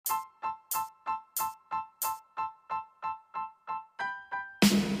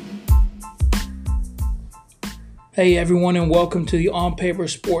Hey everyone, and welcome to the On Paper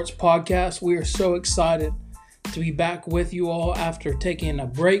Sports Podcast. We are so excited to be back with you all after taking a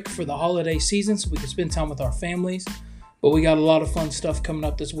break for the holiday season so we can spend time with our families. But we got a lot of fun stuff coming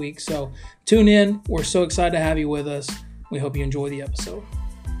up this week, so tune in. We're so excited to have you with us. We hope you enjoy the episode.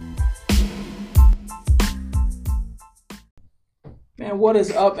 Man, what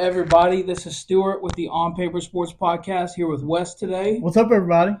is up, everybody? This is Stuart with the On Paper Sports Podcast here with Wes today. What's up,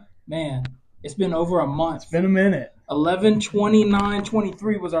 everybody? Man, it's been over a month. It's been a minute.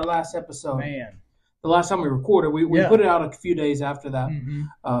 11/29/23 was our last episode. Man. The last time we recorded, we put it out a few days after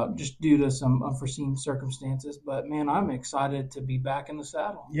that, just due to some unforeseen circumstances. But, man, I'm excited to be back in the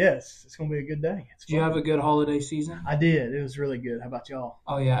saddle. Yes, it's going to be a good day. Did you have a good holiday season? I did. It was really good. How about y'all?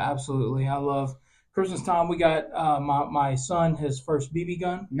 Oh, yeah, absolutely. I love Christmas time. We got my son, his first BB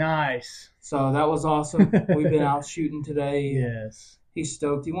gun. Nice. So that was awesome. We've been out shooting today. Yes. He's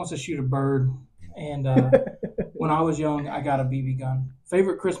stoked. He wants to shoot a bird. And when I was young, I got a BB gun.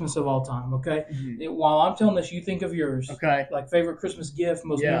 Favorite Christmas of all time, okay? While I'm telling this, you think of yours. Okay. Like favorite Christmas gift,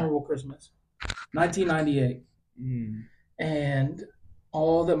 most memorable Christmas. 1998. And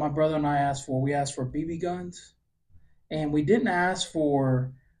all that my brother and I asked for, we asked for BB guns. And we didn't ask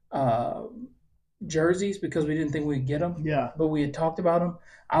for jerseys because we didn't think we'd get them. Yeah. But we had talked about them.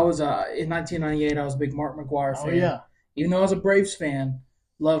 I was, in 1998, I was a big Mark McGwire fan. Oh, yeah. Even though I was a Braves fan,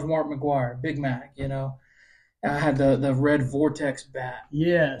 loved Mark McGwire, Big Mac, you know. I had the red Vortex bat.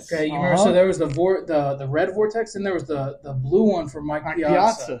 Yes. Okay, you remember? So there was the red Vortex, and there was the blue one from Mike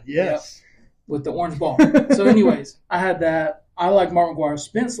Piazza. Yes. Yep, with the orange ball. So anyways, I had that. I like Mark McGwire.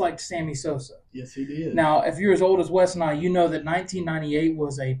 Spence liked Sammy Sosa. Yes, he did. Now, if you're as old as Wes and I, you know that 1998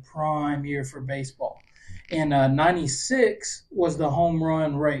 was a prime year for baseball. And 96 was the home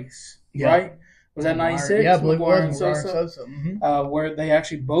run race, right? Was that 96? Yeah, I believe McGwire it and was Sosa. Where they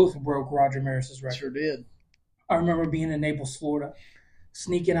actually both broke Roger Maris's record. Sure did. I remember being in Naples, Florida,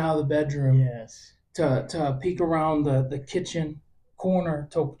 sneaking out of the bedroom to peek around the kitchen corner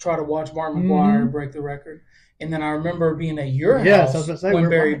to try to watch Mark McGwire break the record. And then I remember being at your house when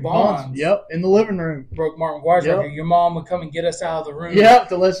Barry Bonds in the living room broke Mark McGwire's record. Your mom would come and get us out of the room.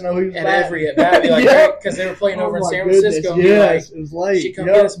 To let us know who was at every at bat. Be like, because they were playing over in San Francisco. Yes, it was late. She'd come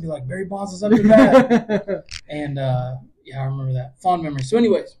get us and be like, Barry Bonds is up to bat. And, I remember that. Fond memory. So,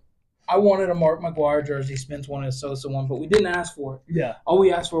 anyways, I wanted a Mark McGwire jersey. Spence wanted a Sosa one, but we didn't ask for it. Yeah. All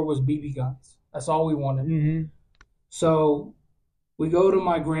we asked for was BB guns. That's all we wanted. So we go to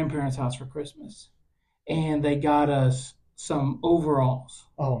my grandparents' house for Christmas, and they got us some overalls.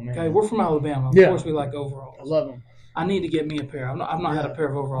 Oh, man. Okay, we're from Alabama. Of course we like overalls. I love them. I need to get me a pair. I've not had a pair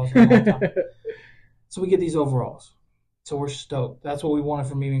of overalls in a long time. So we get these overalls. So we're stoked. That's what we wanted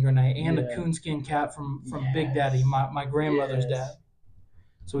from Mimi Grenay. And a coonskin cap from Big Daddy, my grandmother's dad.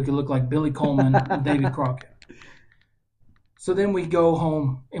 So we could look like Billy Coleman and Davy Crockett. So then we go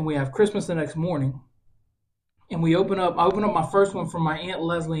home, and we have Christmas the next morning. And I open up my first one from my Aunt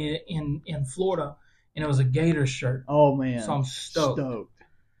Leslie in Florida, and it was a Gators shirt. Oh, man. So I'm stoked.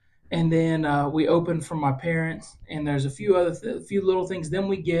 And then we open from my parents, and there's a few little things. Then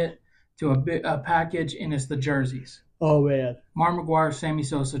we get to a package, and it's the jerseys. Oh, man. Mark McGwire, Sammy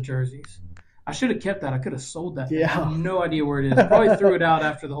Sosa jerseys. I should have kept that. I could have sold that. Yeah. I have no idea where it is. Probably threw it out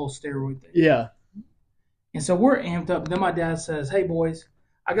after the whole steroid thing. Yeah. And so we're amped up. Then my dad says, hey, boys,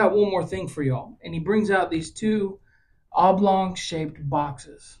 I got one more thing for y'all. And he brings out these two oblong-shaped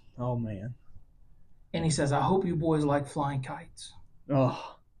boxes. Oh, man. And he says, I hope you boys like flying kites.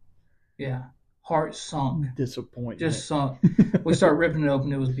 Oh. Yeah. Heart sunk. Disappointment. Just sunk. We start ripping it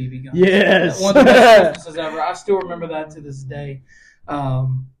open. It was BB guns. Yes. One of the best Christmases ever. I still remember that to this day.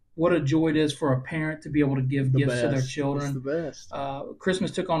 What a joy it is for a parent to be able to give gifts to their children. It's the best. Christmas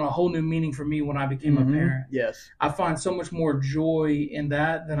took on a whole new meaning for me when I became a parent. Yes. I find so much more joy in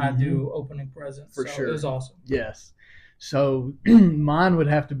that than I do opening presents. For sure. It was awesome. Yes. So mine would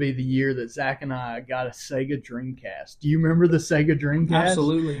have to be the year that Zach and I got a Sega Dreamcast. Do you remember the Sega Dreamcast?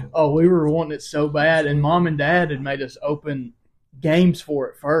 Absolutely. Oh, we were wanting it so bad, and Mom and Dad had made us open games for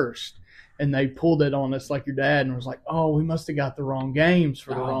it first. And they pulled it on us like your dad and was like, oh, we must have got the wrong games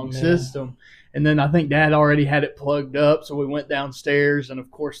for the wrong system. And then I think Dad already had it plugged up, so we went downstairs, and,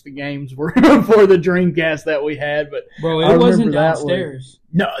 of course, the games were for the Dreamcast that we had. But bro, it wasn't downstairs.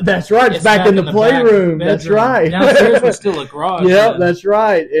 No, that's right. It's back in the playroom. That's right. Downstairs was still a garage. Yeah, that's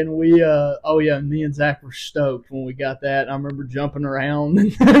right. And we, me and Zach were stoked when we got that. I remember jumping around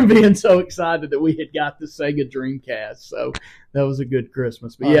and being so excited that we had got the Sega Dreamcast. So that was a good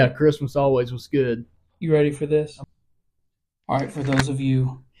Christmas. But, Christmas always was good. You ready for this? All right, for those of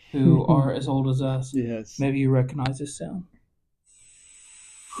you who are as old as us, maybe you recognize this sound.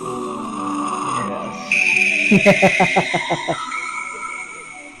 Yes.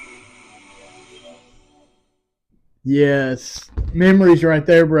 Yes. Memories right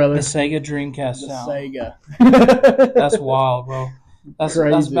there, brother. The Sega Dreamcast sound. Sega. That's wild, bro. That's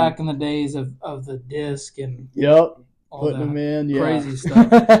Crazy. back in the days of the disc and Yep. all Putting that them in. Yeah. crazy stuff.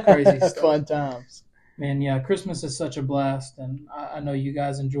 Crazy stuff. Fun times. Man, yeah, Christmas is such a blast, and I know you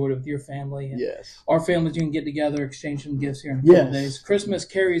guys enjoyed it with your family. And Yes. our families, you can get together, exchange some gifts here in a couple days. Christmas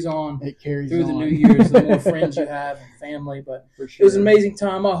carries on It carries through on. the New Year's, the more friends you have and family. But For it sure. was an amazing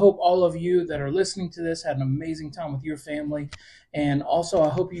time. I hope all of you that are listening to this had an amazing time with your family. And also, I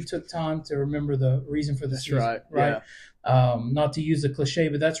hope you took time to remember the reason for the That's season. right. Not to use the cliche,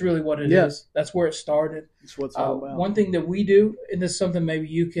 but that's really what it Yeah. is. That's where it started. That's what it's all about. One thing that we do, and this is something maybe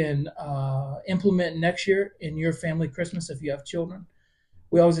you can implement next year in your family Christmas if you have children,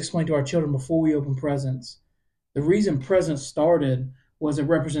 we always explain to our children before we open presents, the reason presents started was a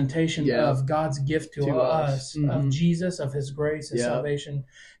representation of God's gift to us, of Jesus, of his grace, his salvation.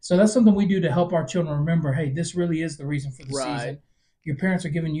 So that's something we do to help our children remember, hey, this really is the reason for the season. Your parents are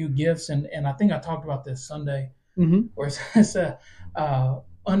giving you gifts, and I think I talked about this Sunday, where it's a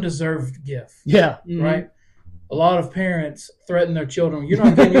undeserved gift. Yeah. Right? A lot of parents threaten their children, you're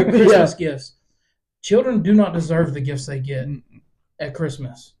not getting your Christmas gifts. Children do not deserve the gifts they get at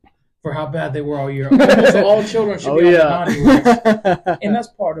Christmas for how bad they were all year. Almost all children should be on the naughty list. And that's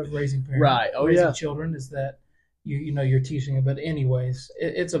part of raising parents. Right. Raising children is that you're teaching them. But anyways,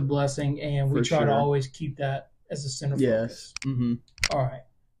 it's a blessing, and we try to always keep that as a center focus. All right.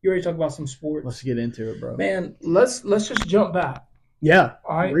 You ready to talk about some sports? Let's get into it, bro. Man, let's just jump back. Yeah.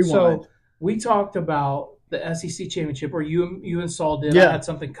 All right. Rewind. So we talked about the SEC championship, or you and Saul did. Yeah. I had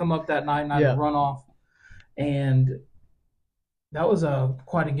something come up that night, and I had to run off. And that was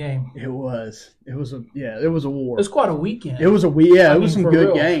quite a game. It was. It was a war. It was quite a weekend. It was it was some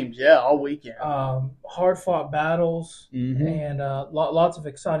good games. Yeah, all weekend. Hard fought battles and lots of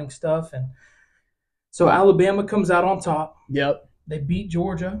exciting stuff. And so Alabama comes out on top. Yep. They beat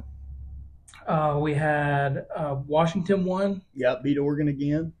Georgia. We had Washington won. Yep. Beat Oregon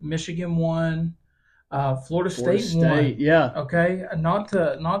again. Michigan won. Florida State won. Yeah. Okay. Not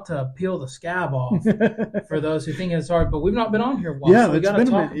to peel the scab off for those who think it's hard, but we've not been on here a while. Yeah, so we got to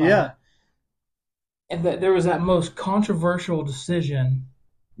talk about it. And there was that most controversial decision.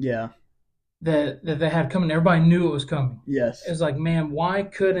 Yeah. That they had coming. Everybody knew it was coming. Yes. It was like, man, why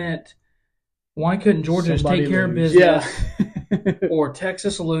couldn't Georgia just take care of business? Yeah. Or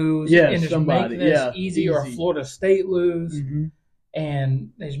Texas lose and just make this easy, or Florida State lose,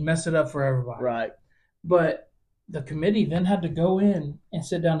 and they just mess it up for everybody. Right. But the committee then had to go in and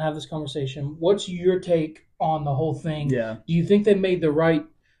sit down and have this conversation. What's your take on the whole thing? Yeah. Do you think they made the right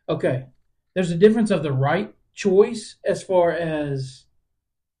 – okay, there's a difference of the right choice as far as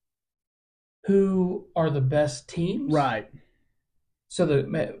who are the best teams. Right. So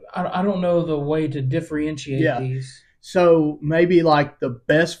I don't know the way to differentiate these. So maybe like the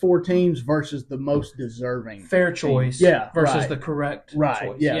best 4 teams versus the most deserving. Fair choice versus the correct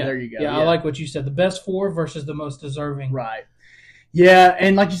choice. Yeah, there you go. Yeah, I like what you said. The best 4 versus the most deserving. Right. Yeah,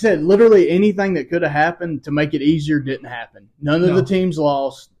 and like you said, literally anything that could have happened to make it easier didn't happen. None of the teams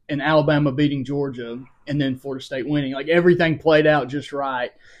lost, and Alabama beating Georgia and then Florida State winning. Like everything played out just right.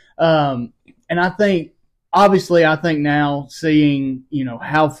 And I think now seeing,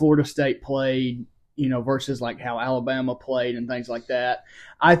 how Florida State played, versus like how Alabama played and things like that,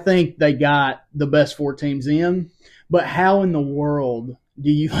 I think they got the best 4 teams in. But how in the world do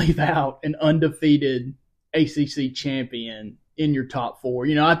you leave out an undefeated ACC champion in your top 4?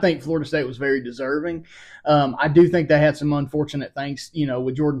 I think Florida State was very deserving. I do think they had some unfortunate things,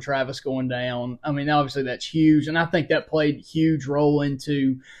 with Jordan Travis going down. I mean, obviously that's huge. And I think that played a huge role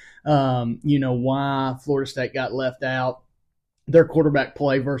into, why Florida State got left out. Their quarterback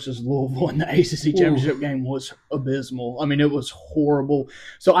play versus Louisville in the ACC championship game was abysmal. I mean, it was horrible.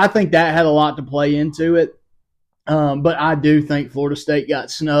 So I think that had a lot to play into it. But I do think Florida State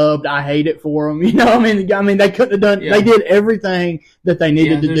got snubbed. I hate it for them. I mean, they couldn't have done. Yeah. They did everything that they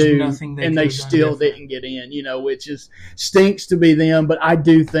needed to do, and they still didn't get in. Which stinks to be them. But I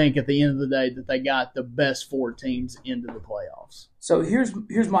do think at the end of the day that they got the best 4 teams into the playoffs. So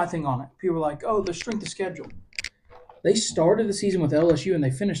here's my thing on it. People are like, oh, the strength of schedule. They started the season with LSU and they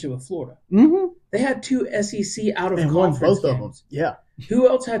finished it with Florida. Mm-hmm. They had 2 SEC out of and conference both games. Of them. Yeah. Who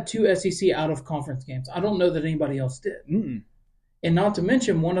else had 2 SEC out of conference games? I don't know that anybody else did. Mm-mm. And not to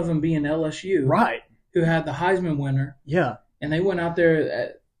mention one of them being LSU, right? Who had the Heisman winner. Yeah. And they went out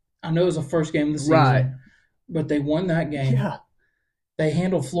there. I know it was the first game of the season, right? But they won that game. Yeah. They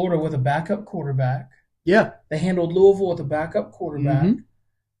handled Florida with a backup quarterback. Yeah. They handled Louisville with a backup quarterback. Mm-hmm.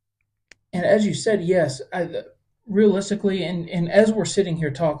 And as you said, yes, realistically, and as we're sitting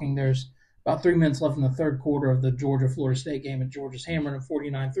here talking, there's about 3 minutes left in the third quarter of the Georgia-Florida State game, and Georgia's hammering them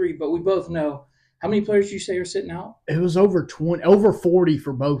 49-3. But we both know how many players did you say are sitting out? It was over 40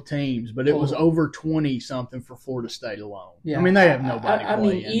 for both teams, but it was over 20 something for Florida State alone. Yeah. I mean, they have nobody. I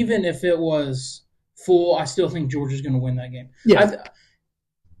mean, even if it was full, I still think Georgia's going to win that game. Yeah.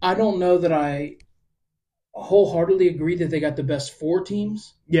 I don't know that I wholeheartedly agree that they got the best 4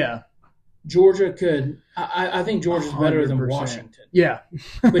 teams. Yeah. Georgia could. I think Georgia's better than Washington. Yeah.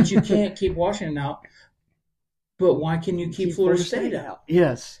 But you can't keep Washington out. But why can you keep Florida State out?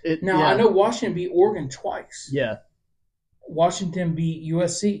 Yes. I know Washington beat Oregon twice. Yeah. Washington beat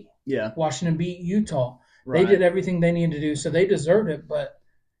USC. Yeah. Washington beat Utah. Right. They did everything they needed to do, so they deserved it. But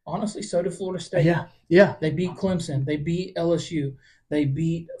honestly, so did Florida State. Yeah. Yeah. They beat Clemson. They beat LSU. They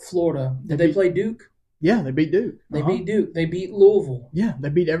beat Florida. Did they play Duke? Yeah, they beat Duke. They beat Duke. They beat Louisville. Yeah, they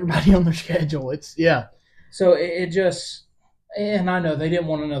beat everybody on their schedule. So it just, and I know they didn't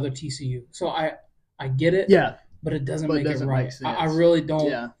want another TCU. So I get it. Yeah. But it doesn't make it right. I really don't.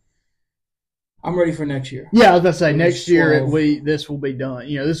 Yeah. I'm ready for next year. Yeah, I was going to say, next year this will be done.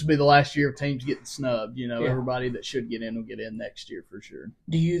 This will be the last year of teams getting snubbed. Everybody that should get in will get in next year for sure.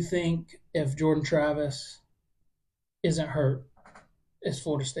 Do you think if Jordan Travis isn't hurt, is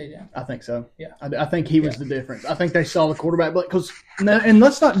Florida State in? I think so. Yeah. I think he was the difference. I think they saw the quarterback. And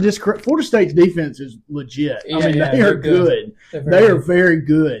let's not discredit, Florida State's defense is legit. Yeah, I mean, they are good. They are very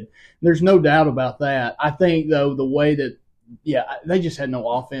good. There's no doubt about that. I think, though, the way that, they just had no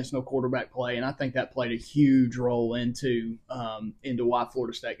offense, no quarterback play, and I think that played a huge role into why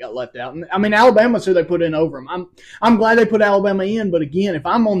Florida State got left out. And I mean, Alabama's who they put in over them. I'm glad they put Alabama in, but again, if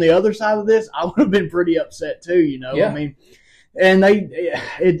I'm on the other side of this, I would have been pretty upset too. Yeah. I mean, and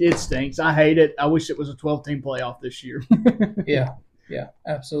it stinks. I hate it. I wish it was a 12-team playoff this year. Yeah,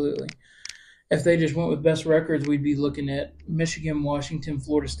 absolutely. If they just went with best records, we'd be looking at Michigan, Washington,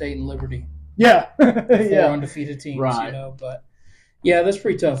 Florida State, and Liberty. Yeah. 4 undefeated teams, right. But, that's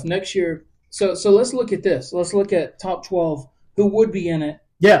pretty tough. Next year, so let's look at this. Let's look at top 12, who would be in it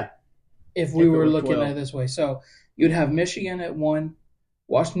if we were looking 12. At it this way. So you'd have Michigan at 1,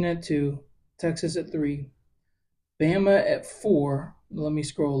 Washington at 2, Texas at 3, Bama at 4. Let me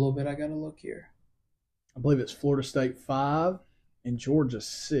scroll a little bit. I got to look here. I believe it's Florida State 5 and Georgia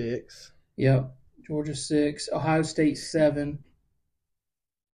 6. Yep, Georgia 6, Ohio State 7,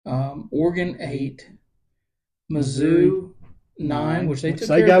 Oregon 8, Mizzou 9, which they took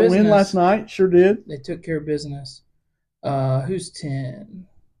care of business. They got a win last night, sure did. They took care of business. Who's 10?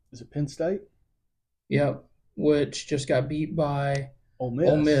 Is it Penn State? Yep, which just got beat by Ole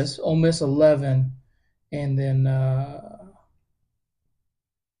Miss. Ole Miss 11, and then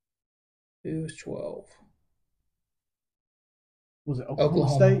who was 12? Was it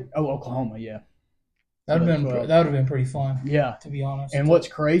Oklahoma State? Oh, Oklahoma, yeah. That would have been pretty fun. Yeah, to be honest. And what's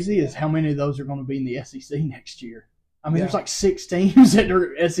crazy is how many of those are going to be in the SEC next year. I mean, there's like 6 teams that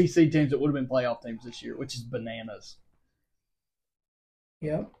are SEC teams that would have been playoff teams this year, which is bananas.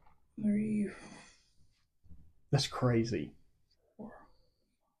 Yep. 3. That's crazy. 4.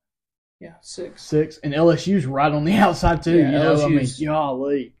 Yeah, 6. 6, and LSU's right on the outside too. Yeah, I mean,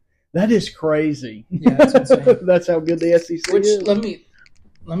 golly. That is crazy. Yeah, that's insane. That's how good the SEC is.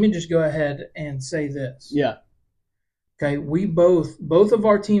 Let me just go ahead and say this. Yeah. Okay, we both of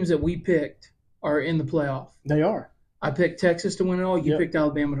our teams that we picked are in the playoff. They are. I picked Texas to win it all. You picked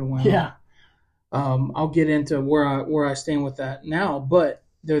Alabama to win it all. Yeah. I'll get into where I stand with that now, but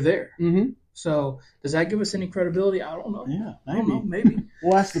they're there. Mm-hmm. So does that give us any credibility? I don't know. Yeah, maybe. I don't know, maybe.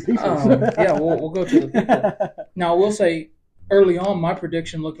 We'll ask the people. We'll go to the people. Now, I will say, early on, my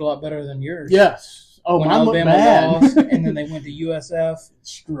prediction looked a lot better than yours. Yes. Oh, when mine Alabama looked bad. lost, and then they went to USF.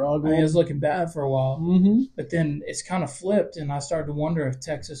 Struggled. I mean, it was looking bad for a while. Mm-hmm. But then it's kind of flipped, and I started to wonder if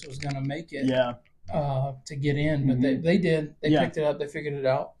Texas was going to make it to get in. But they did. They picked it up. They figured it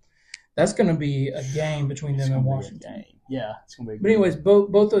out. That's going to be a game between them and Washington. Yeah, it's going to be a game. But anyways,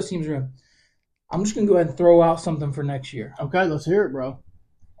 both those teams are in. I'm just going to go ahead and throw out something for next year. Okay, let's hear it, bro.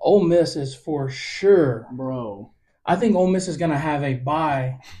 Ole Miss is for sure. Bro. I think Ole Miss is going to have a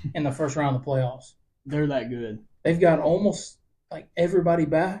bye in the first round of the playoffs. They're that good. They've got almost like everybody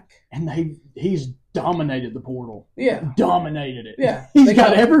back. And he's dominated the portal. Yeah. Dominated it. Yeah. He's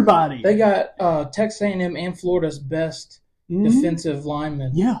got everybody. They got Texas A&M and Florida's best defensive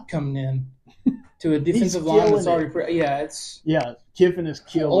lineman coming in to a defensive line that's already Kiffin is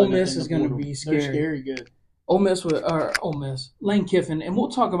killing. Ole Miss is going to be scary. They're scary good. Ole Miss, Lane Kiffin, and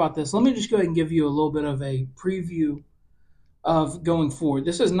we'll talk about this. Let me just go ahead and give you a little bit of a preview of going forward.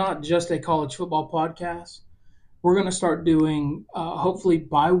 This is not just a college football podcast. we're going to start doing hopefully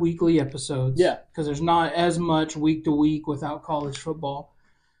bi-weekly episodes. Yeah. Because there's not as much week to week without college football.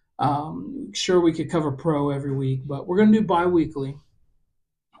 Sure, we could cover pro every week, but we're going to do bi-weekly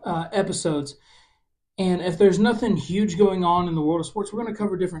episodes. And if there's nothing huge going on in the world of sports, we're going to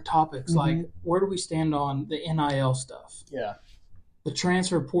cover different topics, like where do we stand on the NIL stuff? Yeah. The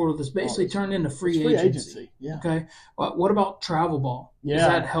transfer portal that's basically turned into free agency. Yeah. Okay. What about travel ball? Yeah. Is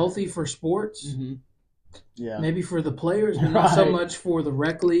that healthy for sports? Mm-hmm. Yeah. Maybe for the players, but not so much for the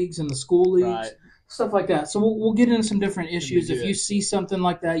rec leagues and the school leagues. Right. Stuff like that. So we'll get into some different issues. If you see something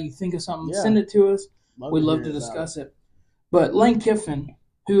like that, you think of something, send it to us. We'd love to discuss it. But Lane Kiffin,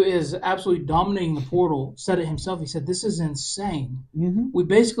 who is absolutely dominating the portal, said it himself. He said, this is insane. Mm-hmm. We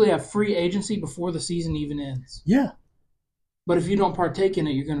basically have free agency before the season even ends. Yeah. But if you don't partake in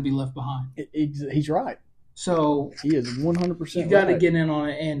it, you're going to be left behind. He's right. So he is 100% you got to get in on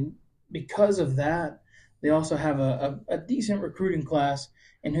it. And because of that, they also have a decent recruiting class.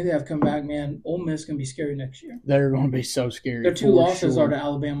 And who they have come back, man, Ole Miss can be scary next year. They're going to be so scary. Their 2 losses are to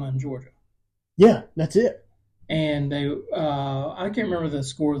Alabama and Georgia. Yeah, that's it. And they, I can't remember the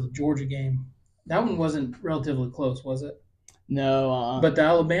score of the Georgia game. That one wasn't relatively close, was it? No. But the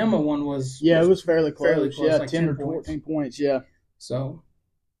Alabama one was. Yeah, it was fairly close. Fairly close, yeah, like 10 or 14 points. Yeah. So,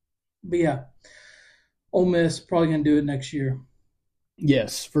 but yeah, Ole Miss probably going to do it next year.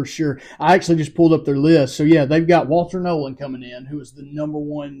 Yes, for sure. I actually just pulled up their list. So, yeah, they've got Walter Nolan coming in, who was the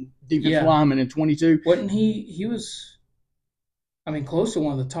 #1 defensive lineman in 22. Wasn't he was, close to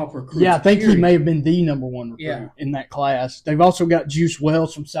one of the top recruits. Yeah, I think he may have been the #1 recruit in that class. They've also got Juice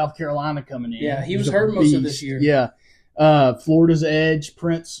Wells from South Carolina coming in. Yeah, he was hurt most of this year. Yeah. Florida's edge,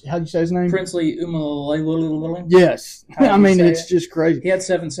 Prince. How do you say his name? Princely Umalele. Yes. It's just crazy. He had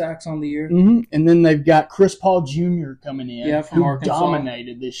 7 sacks on the year. Mm-hmm. And then they've got Chris Paul Jr. coming in. Yeah, from who Arkansas.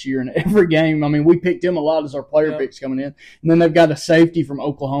 Dominated this year in every game. We picked him a lot as our player picks coming in. And then they've got a safety from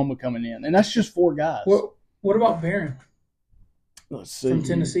Oklahoma coming in. And that's just 4 guys. What about Barron? Let's see. From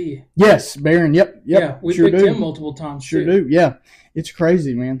Tennessee. Yes, Barron. Yep. Yeah, we picked him multiple times. Sure do. Yeah. It's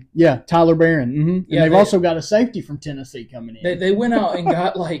crazy, man. Yeah, Tyler Barron. Mm-hmm. And they've also got a safety from Tennessee coming in. They went out and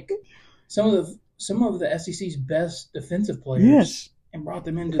got some of the SEC's best defensive players. Yes. And brought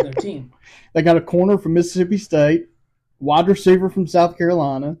them into their team. They got a corner from Mississippi State, wide receiver from South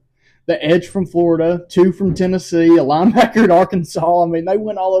Carolina, the edge from Florida, 2 from Tennessee, a linebacker at Arkansas. They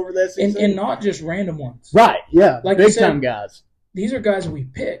went all over the SEC. And not just random ones. Right, yeah. Like big time guys. These are guys we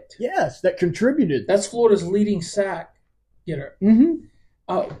picked. Yes, that contributed. That's Florida's leading sack getter. Mm-hmm.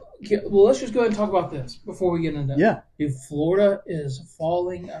 Well, let's just go ahead and talk about this before we get into that. Yeah. Dude, Florida is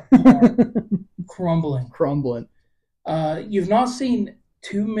falling apart. Crumbling. You've not seen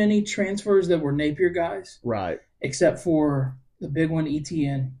too many transfers that were Napier guys. Right. Except for the big one,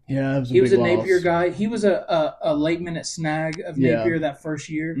 ETN. Yeah, he was a Napier guy. He was a late-minute snag of Napier that first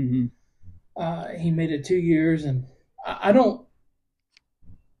year. Mm-hmm. He made it 2 years, and I don't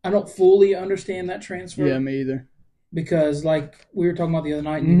fully understand that transfer. Yeah, me either. Because, like we were talking about the other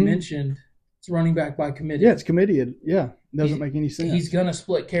night, and you mentioned it's running back by committee. Yeah, it's committee. Yeah, it doesn't make any sense. He's going to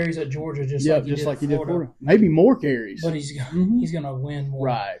split carries at Georgia just like he did Florida. Maybe more carries. But he's going to win more.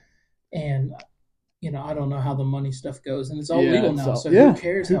 Right. And, I don't know how the money stuff goes. And it's all legal now, so who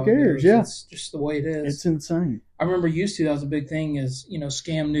cares how it goes? Yeah. It's just the way it is. It's insane. I remember that was a big thing is,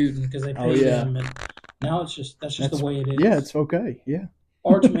 Scam Newton because they paid him. And now that's just the way it is. Yeah, it's okay. Yeah.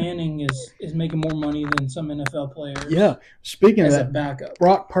 Arch Manning is making more money than some NFL players. Yeah. Speaking of that, a backup.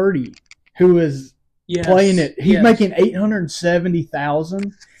 Brock Purdy, who is playing it, he's making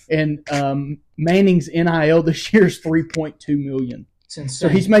 $870,000, and Manning's NIL this year is $3.2 million. It's insane. So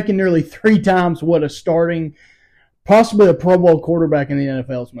he's making nearly 3 times what a starting, possibly a Pro Bowl quarterback in the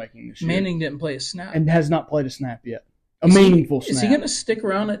NFL is making this year. Manning didn't play a snap and has not played a snap yet. Meaningful snap. Is he going to stick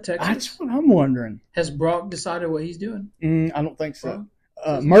around at Texas? That's what I'm wondering. Has Brock decided what he's doing? I don't think so.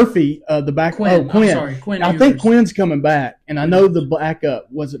 Murphy, the back. Quinn. Quinn. I'm sorry, Quinn. I think Quinn's coming back, and I know the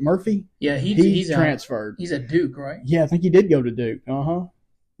backup. Was it Murphy? Yeah, he's transferred. He's at Duke, right? Yeah, I think he did go to Duke.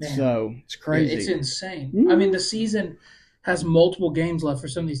 So it's crazy. It's insane. The season has multiple games left for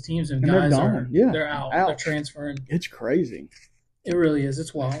some of these teams, and guys they're out. They're transferring. It's crazy. It really is.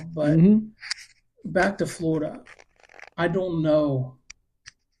 It's wild. But back to Florida, I don't know.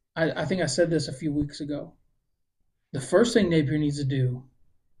 I think I said this a few weeks ago. The first thing Napier needs to do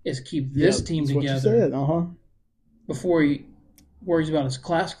is keep this team together before he worries about his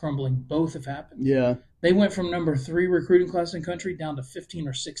class crumbling. Both have happened. Yeah. They went from number 3 recruiting class in the country down to 15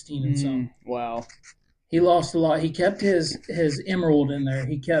 or 16 and some. Wow. He lost a lot. He kept his Emerald in there.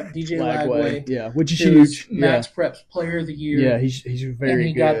 He kept DJ Lagway. Yeah, which is huge. Max Preps Player of the Year. Yeah, he's very good. And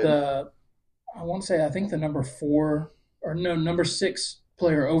he got I want to say, I think the number 6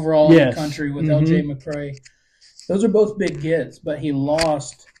 player overall in the country with LJ McCray. Those are both big gets, but he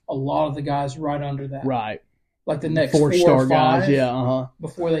lost a lot of the guys right under that. Right. Like the next 4 or 5 guys,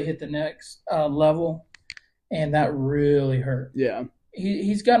 before they hit the next level, and that really hurt. Yeah.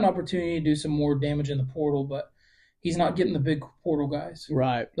 He's got an opportunity to do some more damage in the portal, but he's not getting the big portal guys.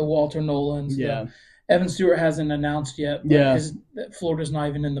 Right. The Walter Nolans. Yeah. Evan Stewart hasn't announced yet. But Florida's not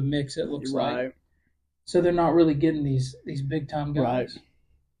even in the mix, it looks like. So they're not really getting these big time guys. Right.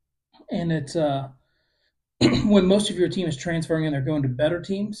 And it's when most of your team is transferring and they're going to better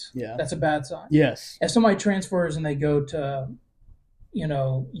teams, that's a bad sign. Yes. If somebody transfers and they go to,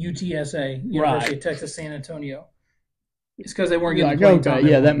 UTSA, University of Texas San Antonio, it's because they weren't getting playing time.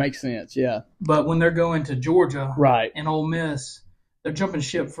 Yeah, that makes sense. Yeah. But when they're going to Georgia and Ole Miss, they're jumping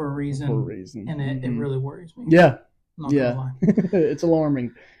ship for a reason. And it really worries me. Yeah. I'm not gonna lie. It's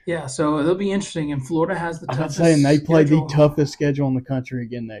alarming. Yeah, so it'll be interesting. And Florida has the toughest schedule. And they play the toughest schedule in the country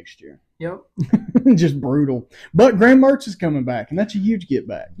again next year. Yep. Just brutal. But Graham Mertz is coming back, and that's a huge get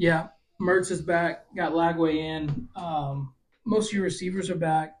back. Yeah. Mertz is back. Got Lagway in. Most of your receivers are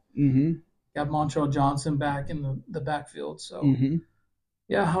back. Mm-hmm. Got Montrell Johnson back in the backfield. So,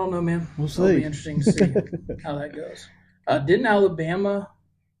 yeah, I don't know, man. We'll see. It'll be interesting to see how that goes. Didn't Alabama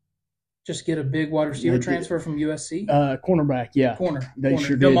just get a big wide receiver transfer from USC? Cornerback, yeah. They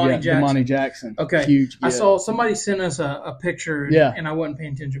sure did. Damani Jackson. Okay. Huge. I saw somebody sent us a picture, and I wasn't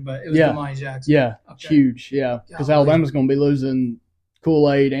paying attention, but it was Damani Jackson. Yeah, huge, because Alabama's going to be losing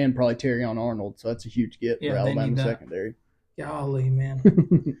Kool-Aid and probably Terrion Arnold, so that's a huge get for Alabama secondary. Golly, man.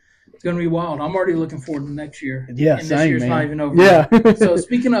 It's going to be wild. I'm already looking forward to next year. Yeah, and same, this year's man. not even over. Yeah. So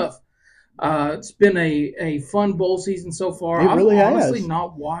speaking of, it's been a fun bowl season so far. It really I've honestly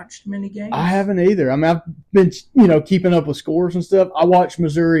not watched many games. I haven't either. I mean, I've been, keeping up with scores and stuff. I watched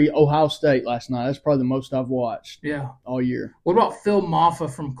Missouri, Ohio State last night. That's probably the most I've watched all year. What about Phil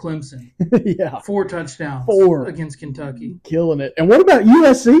Maffa from Clemson? 4 touchdowns. 4 against Kentucky. Killing it. And what about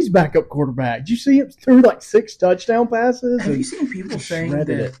USC's backup quarterback? Did you see him threw like 6 touchdown passes? Have you seen people saying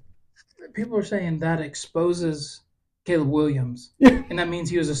that? People are saying that exposes Caleb Williams, and that means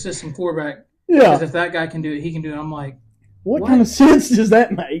he was a system quarterback. Because if that guy can do it, he can do it. I'm like, what kind of sense does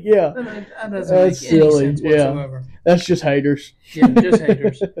that make? Yeah, that doesn't make silly. Any sense whatsoever. That's just haters. Yeah, just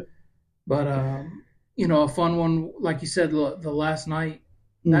haters. But a fun one, like you said, the last night.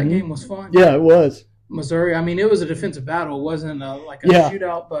 That game was fun. Yeah, it was. Missouri, I mean, it was a defensive battle. It wasn't like a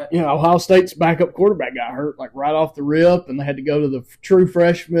shootout, but Ohio State's backup quarterback got hurt like right off the rip, and they had to go to the true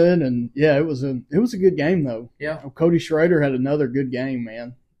freshman. And it was a good game though. Yeah, Cody Schrader had another good game,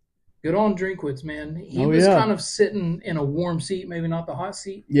 man. Good on Drinkwitz, man. He was kind of sitting in a warm seat, maybe not the hot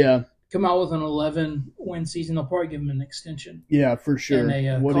seat. Yeah. Come out with an 11-win season, they'll probably give him an extension. Yeah, for sure.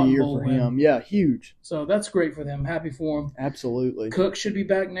 What a year for him. Yeah, huge. So that's great for them. Happy for him. Absolutely. Cook should be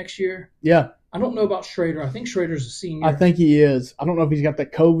back next year. Yeah. I don't know about Schrader. I think Schrader's a senior. I think he is. I don't know if he's got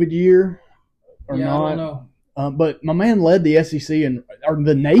that COVID year or not. I don't know. But my man led the SEC or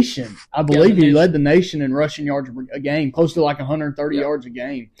the nation. I believe he led the nation in rushing yards a game, close to like 130 yards a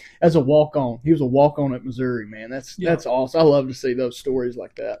game as a walk-on. He was a walk-on at Missouri, man. That's awesome. I love to see those stories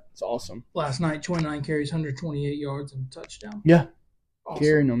like that. It's awesome. Last night, 29 carries, 128 yards, and a touchdown. Yeah. Awesome.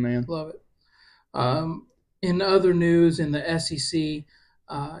 Carrying them, man. Love it. In other news, in the SEC,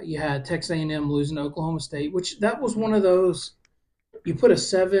 you had Texas A&M losing to Oklahoma State, which that was one of those. You put a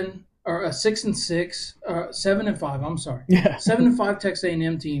 6-6, 7-5. I'm sorry, 7-5 Texas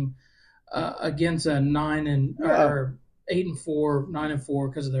A&M team against a 8-4, 9-4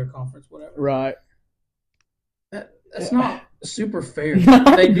 because of their conference, whatever. Right. That's not super fair.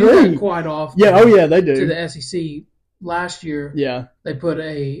 They do that quite often. Yeah. Oh yeah, they do. To the SEC last year. Yeah. They put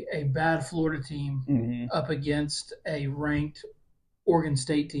a bad Florida team up against a ranked Oregon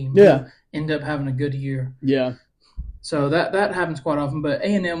State team. Yeah. End up having a good year. Yeah. So that happens quite often. But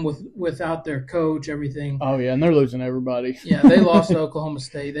A&M without their coach, everything. Oh, yeah, and they're losing everybody. Yeah, they lost to Oklahoma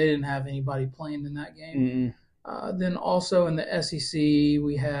State. They didn't have anybody playing in that game. Then also in the SEC,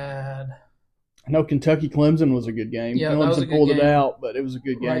 we had – I know Kentucky Clemson was a good game. Yeah, Clemson pulled it out, but it was a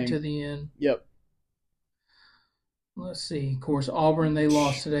good game. Right to the end. Yep. Let's see. Of course, Auburn, they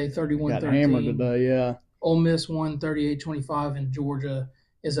lost today, 31-13. Got hammered today, yeah. Ole Miss won 38-25, and Georgia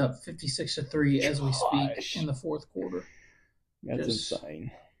is up 56-3 as we speak in the fourth quarter. That's insane.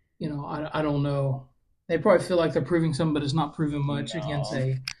 I don't know. They probably feel like they're proving something, but it's not proving much against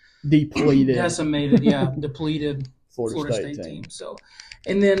a decimated, depleted Florida State team. So,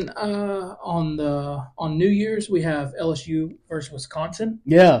 and then on New Year's we have LSU versus Wisconsin.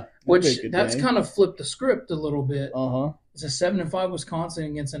 Yeah, that's kind of flipped the script a little bit. It's a 7-5 Wisconsin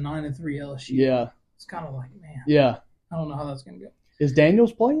against a 9-3 LSU. Yeah. It's kind of like, man. Yeah. I don't know how that's going to go. Is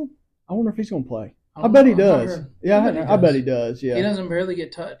Daniels playing? I wonder if he's going to play. I bet he does. Yeah, I bet he does. Yeah. He doesn't barely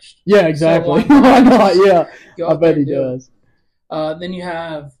get touched. Yeah, exactly. So why not? Yeah. I bet he does. Then you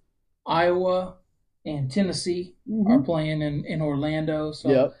have Iowa and Tennessee are playing in Orlando. So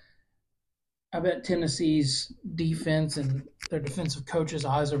yep. I bet Tennessee's defense and their defensive coaches'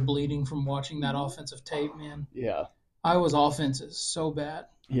 eyes are bleeding from watching that offensive tape, man. Yeah. Iowa's offense is so bad.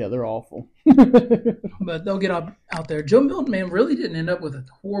 Yeah, they're awful. But they'll get out there. Joe Milton, man, really didn't end up with a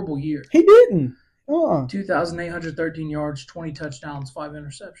horrible year. He didn't. 2,813 yards, 20 touchdowns, 5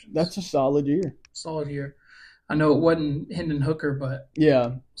 interceptions. That's a solid year. Solid year. I know it wasn't Hendon Hooker, but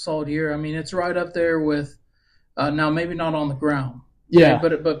yeah, solid year. I mean, it's right up there with now maybe not on the ground. Yeah,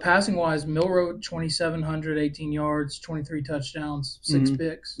 okay, but passing wise, Milroe 2,718 yards, 23 touchdowns, 6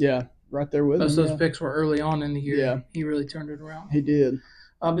 picks. Yeah, right there with most him. Those picks were early on in the year. Yeah, he really turned it around. He did.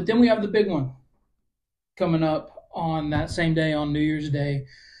 But then we have the big one coming up on that same day, on New Year's Day.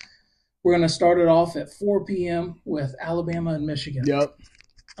 We're going to start it off at 4 p.m. with Alabama and Michigan. Yep.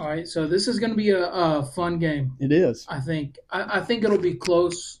 All right, so this is going to be a fun game. It is. I think it'll be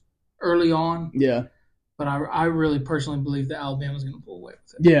close early on. Yeah. But I really personally believe that Alabama's going to pull away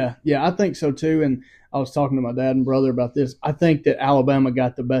with it. Yeah, I think so too. And I was talking to my dad and brother about this. I think that Alabama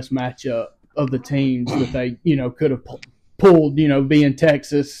got the best matchup of the teams that they, could have pulled, being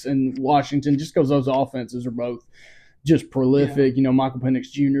Texas and Washington, just because those offenses are both just prolific. Yeah. Michael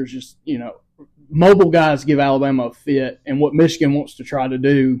Penix Jr. is just, mobile guys give Alabama a fit. And what Michigan wants to try to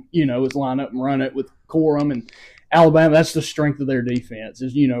do, is line up and run it with Corum. And Alabama, that's the strength of their defense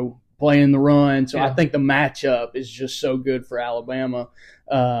is, playing the run. So I think the matchup is just so good for Alabama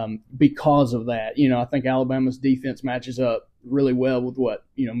because of that. I think Alabama's defense matches up really well with what,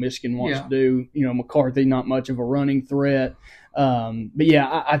 Michigan wants to do. McCarthy, not much of a running threat. But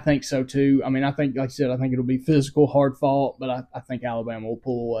yeah, I think so too. I mean, I think, like I said, I think it'll be physical, hard fought, but I think Alabama will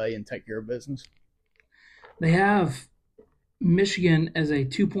pull away and take care of business. They have Michigan as a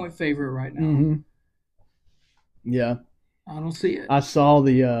 2-point favorite right now. Mm-hmm. Yeah. I don't see it. I saw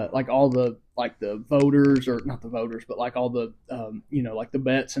the all the voters, or not the voters, but all the the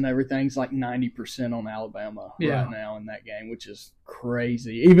bets and everything's 90% on Alabama right now in that game, which is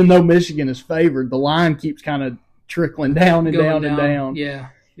crazy. Even though Michigan is favored, the line keeps kind of trickling down and down and down. Yeah.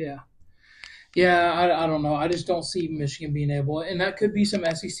 I don't know. I just don't see Michigan being able, and that could be some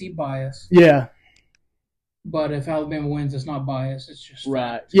SEC bias. Yeah. But if Alabama wins, it's not bias. It's just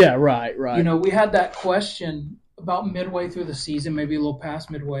right. Fact. Yeah. Right. We had that question about midway through the season, maybe a little past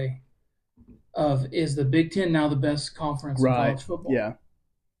midway, of is the Big Ten now the best conference in college football? Yeah.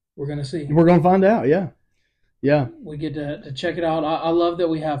 We're going to see. We're going to find out, yeah. Yeah. We get to check it out. I love that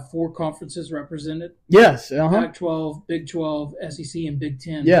we have 4 conferences represented. Yes. Pac-12, Big 12, SEC, and Big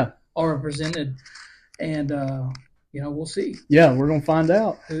Ten all represented. And, we'll see. Yeah, we're going to find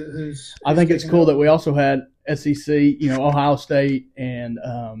out. Who's I think it's cool that we also had SEC, Ohio State and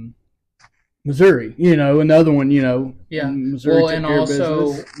Missouri, another one, Missouri. Well, and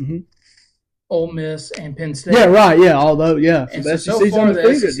also Ole Miss and Penn State. Yeah, right. Yeah, although, yeah. And so far,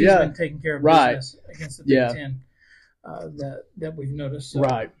 the SEC's been taking care of business against the Big Ten that we've noticed. So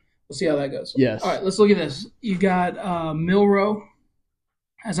right. We'll see how that goes. Yes. All right, let's look at this. You got Milroe,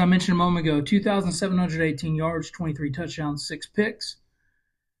 as I mentioned a moment ago, 2,718 yards, 23 touchdowns, 6 picks.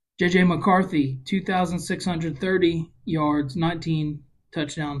 J.J. McCarthy, 2,630 yards, 19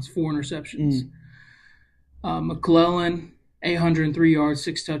 touchdowns, 4 interceptions. McClellan, 803 yards,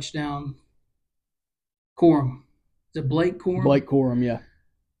 6 touchdowns. Corum. Is it Blake Corum? Blake Corum, yeah.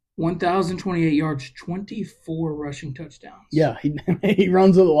 1,028 yards, 24 rushing touchdowns. Yeah, he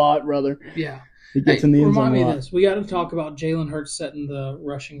runs it a lot, brother. Yeah. He gets in the end zone a lot. Remind me of this. We got to talk about Jalen Hurts setting the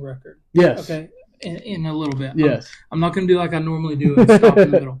rushing record. Yes. Okay, in a little bit. Yes. I'm not going to do like I normally do and stop in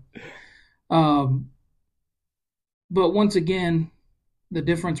the middle. But once again, the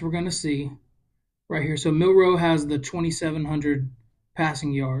difference we're going to see right here. So Milroe has the 2,700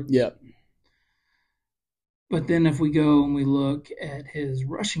 passing yards. Yep. But then if we go and we look at his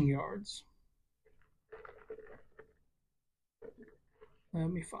rushing yards, let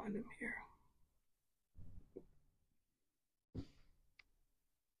me find him here.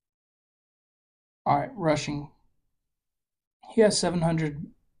 All right, rushing. He has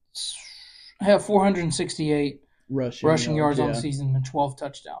 468 rushing yards on the season and 12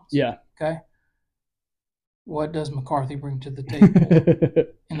 touchdowns. Yeah. Okay. What does McCarthy bring to the table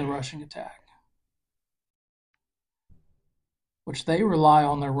in the rushing attack? Which they rely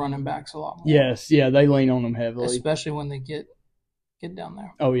on their running backs a lot more. Yes, yeah, they lean on them heavily. Especially when they get down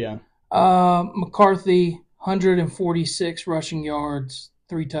there. Oh, yeah. McCarthy, 146 rushing yards,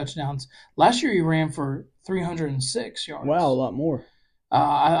 3 touchdowns. Last year he ran for 306 yards. Wow, a lot more.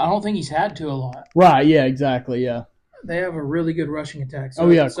 I don't think he's had to a lot. Right, yeah, exactly, yeah. They have a really good rushing attack.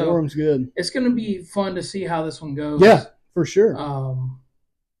 So, Corum's good. It's going to be fun to see how this one goes. Yeah, for sure.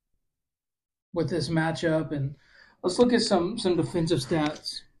 With this matchup, and let's look at some defensive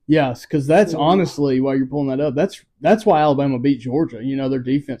stats. Yes, because that's honestly, while you're pulling that up, that's why Alabama beat Georgia. Their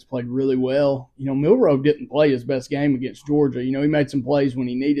defense played really well. Milroe didn't play his best game against Georgia. He made some plays when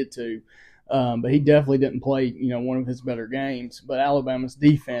he needed to, but he definitely didn't play, one of his better games. But Alabama's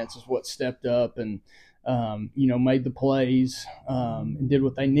defense is what stepped up and, made the plays and did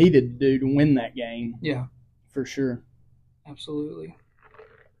what they needed to do to win that game. Yeah. For sure. Absolutely.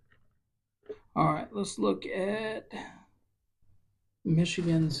 All right, let's look at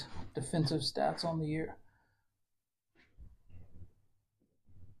Michigan's defensive stats on the year.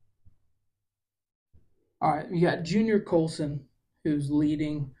 All right, you got Junior Colson, who's their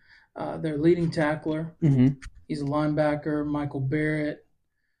leading tackler. Mm-hmm. He's a linebacker. Michael Barrett,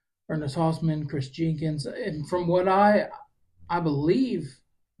 Ernest Hausman, Chris Jenkins, and from what I believe,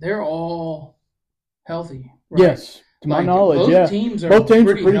 they're all healthy. Right? Yes, to my knowledge, both teams are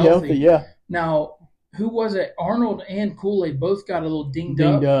pretty healthy. Yeah. Now, who was it? Arnold and Kool-Aid both got a little dinged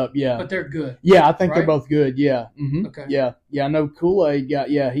up, yeah. But they're good. Yeah, I think they're both good, yeah. Mm-hmm. Okay. Yeah, I know Kool-Aid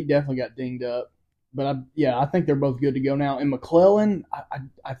he definitely got dinged up. But, I think they're both good to go now. And McClellan,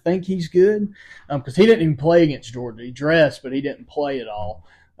 I think he's good because he didn't even play against Georgia. He dressed, but he didn't play at all.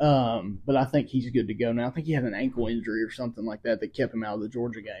 But I think he's good to go now. I think he had an ankle injury or something like that kept him out of the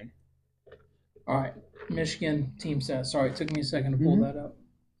Georgia game. All right, Michigan team stats. Sorry, it took me a second to pull that up.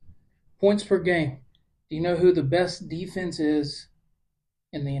 Points per game. Do you know who the best defense is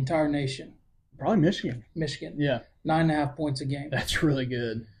in the entire nation? Probably Michigan. Yeah. 9.5 points a game. That's really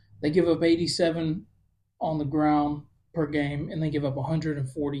good. They give up 87 on the ground per game, and they give up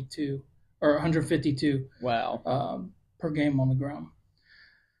 152 or 152. Wow. Per game on the ground.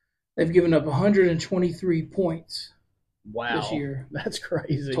 They've given up 123 points. Wow. This year. That's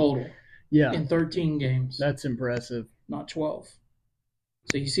crazy. Total. Yeah. In 13 games. That's impressive. Not 12.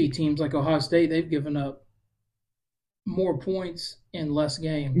 So you see teams like Ohio State, they've given up more points in less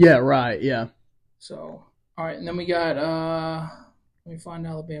games. Yeah, right, yeah. So, all right, and then we got, let me find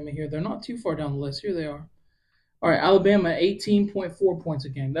Alabama here. They're not too far down the list. Here they are. All right, Alabama, 18.4 points a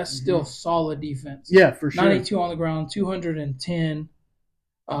game. That's still solid defense. Yeah, for sure. 92 on the ground, 210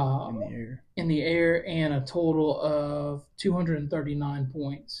 in the air, and a total of 239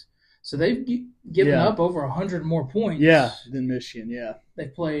 points. So they've given up over 100 more points. Yeah, than Michigan, yeah.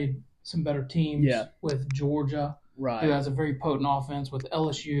 They've played some better teams with Georgia, right, who has a very potent offense, with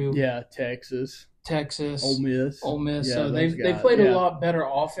LSU. Yeah, Texas, Ole Miss. Yeah, so they've played a lot better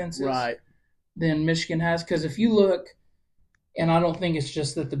offenses than Michigan has. Because if you look, and I don't think it's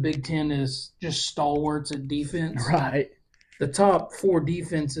just that the Big Ten is just stalwarts at defense. Right. The top 4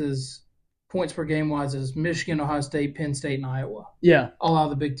 defenses, points per game wise, is Michigan, Ohio State, Penn State, and Iowa. Yeah. All out of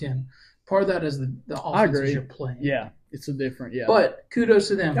the Big Ten. Part of that is the offenses you're playing. Yeah, it's a different, But kudos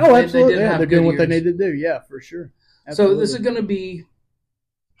to them. Oh, absolutely. They're doing what they need to do. Yeah, for sure. Absolutely. So this is going to be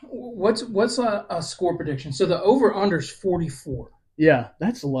what's a score prediction? So the over-under is 44. Yeah,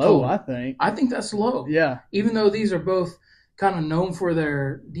 that's low, I think. I think that's low. Yeah. Even though these are both kind of known for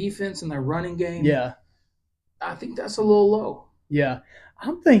their defense and their running game. Yeah. I think that's a little low. Yeah.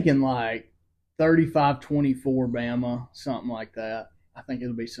 I'm thinking like 35-24 Bama, something like that. I think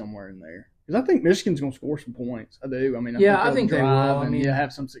it'll be somewhere in there. Because I think Michigan's going to score some points. I do. I mean, I think they will. I mean,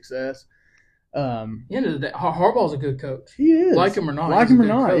 have some success. End of the day, Harbaugh's a good coach. He is. Like him or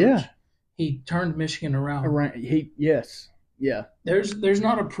not. Yeah. He turned Michigan around. Yes. Yeah. There's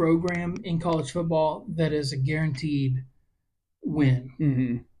not a program in college football that is a guaranteed win.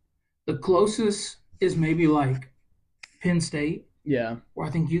 Mm-hmm. The closest is maybe like Penn State. Yeah. Where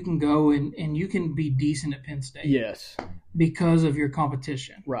I think you can go and you can be decent at Penn State. Yes. Because of your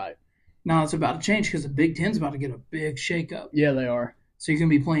competition. Right. Now it's about to change because the Big Ten's about to get a big shakeup. Yeah, they are. So you're going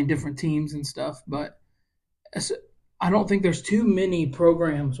to be playing different teams and stuff. But I don't think there's too many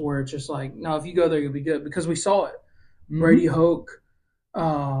programs where it's just like, no, if you go there, you'll be good. Because we saw it. Mm-hmm. Brady Hoke.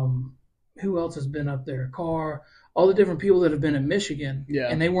 Who else has been up there? Carr. All the different people that have been in Michigan. Yeah.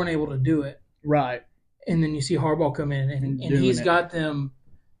 And they weren't able to do it. Right. And then you see Harbaugh come in, and he's got them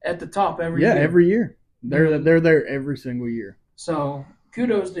at the top every year. Yeah, every year. They're there every single year. So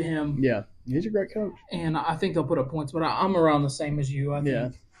kudos to him. Yeah, he's a great coach. And I think they'll put up points, but I'm around the same as you.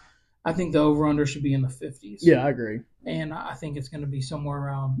 I think the over-under should be in the 50s. Yeah, I agree. And I think it's going to be somewhere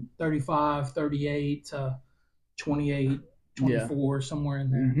around 35, 38 to 28, 24, somewhere in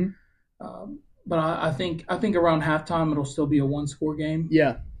there. Mm-hmm. but I think around halftime it'll still be a 1-score game.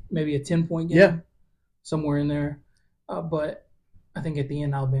 Yeah. Maybe a 10-point game. Yeah. Somewhere in there. But I think at the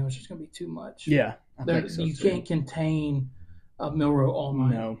end Alabama's just going to be too much. Yeah. I think so you too. can't contain Milroe all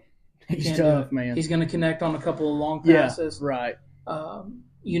night. No. He's tough, man. He's going to connect on a couple of long passes. Yeah, right.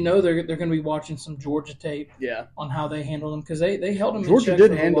 They're going to be watching some Georgia tape on how they handled him because they held him Georgia in check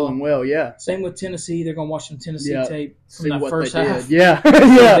did handle him well, yeah. Same with Tennessee. They're going to watch some Tennessee tape from that first half. Yeah.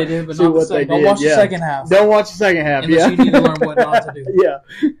 Yeah. They did, but not the second. Don't watch the second half. Don't watch the second half, unless you need to learn what not to do. Yeah.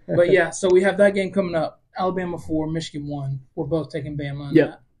 But, yeah, so we have that game coming up. Alabama 4, Michigan 1. We're both taking Bama in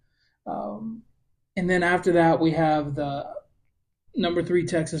that. And then after that, we have the number 3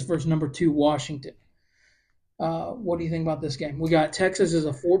 Texas versus number 2 Washington. What do you think about this game? We got Texas as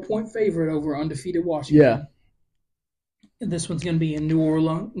a 4-point favorite over undefeated Washington. Yeah. And this one's going to be in New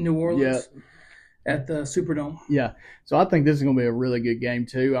Orleans at the Superdome. Yeah. So I think this is going to be a really good game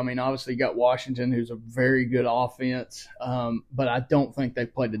too. I mean, obviously you got Washington, who's a very good offense, but I don't think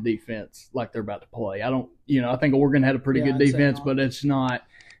they've played the defense like they're about to play. I think Oregon had a pretty good defense, but it's not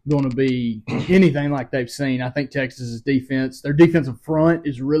going to be anything like they've seen. I think Texas's defense, their defensive front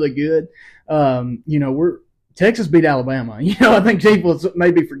is really good. Texas beat Alabama. I think people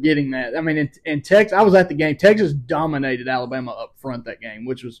may be forgetting that. I mean, in Texas, I was at the game. Texas dominated Alabama up front that game,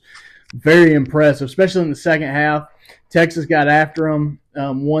 which was very impressive, especially in the second half. Texas got after them,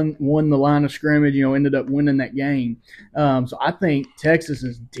 won the line of scrimmage, ended up winning that game. So I think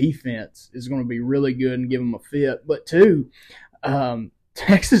Texas's defense is going to be really good and give them a fit. But two,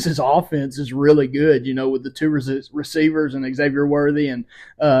 Texas's offense is really good, with the 2 receivers and Xavier Worthy and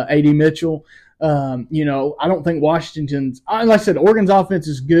A.D. Mitchell. I don't think Washington's – like I said, Oregon's offense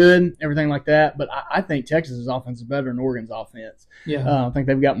is good, everything like that, but I think Texas's offense is better than Oregon's offense. Yeah. I think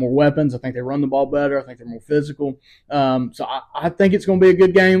they've got more weapons. I think they run the ball better. I think they're more physical. So I think it's going to be a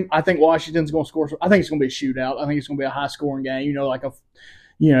good game. I think Washington's going to score – I think it's going to be a shootout. I think it's going to be a high-scoring game,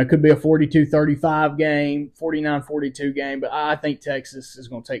 it could be a 42-35 game, 49-42 game, but I think Texas is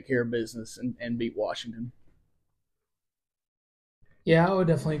going to take care of business and beat Washington. Yeah, I would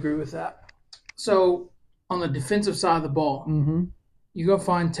definitely agree with that. So, on the defensive side of the ball, you go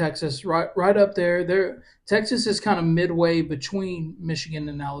find Texas right up there. Texas is kind of midway between Michigan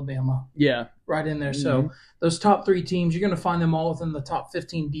and Alabama. Yeah. Right in there. So, those top 3 teams, you're going to find them all within the top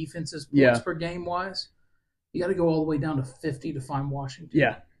 15 defenses points per game-wise. You got to go all the way down to 50 to find Washington.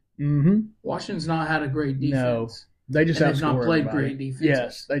 Yeah. Washington's not had a great defense. No, they just outscored. They've not played great defense.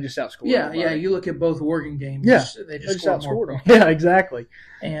 Yes, they just outscored. Yeah, everybody. yeah. You look at both Oregon games. Yeah, they just outscored them. Yeah, exactly.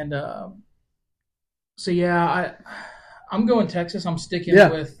 And I'm going Texas. I'm sticking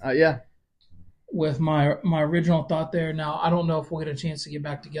with my original thought there. Now I don't know if we'll get a chance to get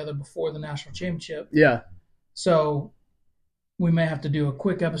back together before the national championship. Yeah. So we may have to do a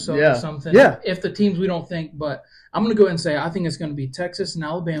quick episode or something. Yeah. If the teams we don't think, but I'm going to go ahead and say I think it's going to be Texas and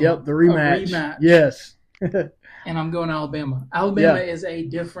Alabama. Yep, the rematch. A rematch. Yes. And I'm going Alabama. Alabama is a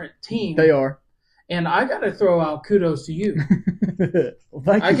different team. They are. And I got to throw out kudos to you. Well,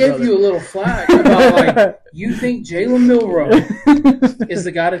 thank you, I gave you a little flag about you think Jalen Milroe is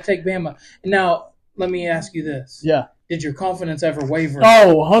the guy to take Bama. Now, let me ask you this. Yeah. Did your confidence ever waver?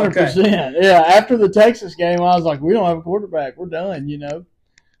 Oh, 100%. Okay. Yeah, after the Texas game, I was like, we don't have a quarterback. We're done,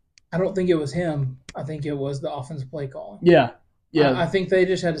 I don't think it was him. I think it was the offensive play calling. Yeah. Yeah. I think they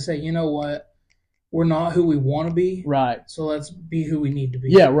just had to say, you know what? We're not who we want to be. Right. So let's be who we need to be.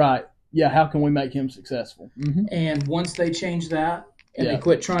 Yeah, right. Yeah, how can we make him successful? And once they changed that and they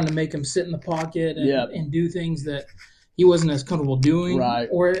quit trying to make him sit in the pocket and do things that he wasn't as comfortable doing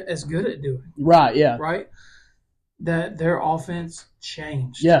or as good at doing. Right, yeah. Right? That their offense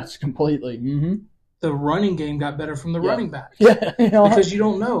changed. Yes, completely. The running game got better from the running back. Yeah. Because you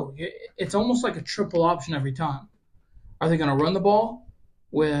don't know. It's almost like a triple option every time. Are they going to run the ball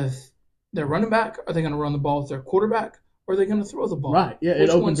with their running back? Are they going to run the ball with their quarterback? Or are they going to throw the ball? Right, yeah,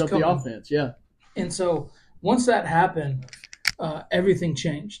 it opens up the offense, yeah. And so once that happened, everything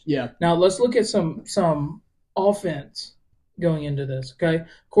changed. Yeah. Now let's look at some offense going into this, okay?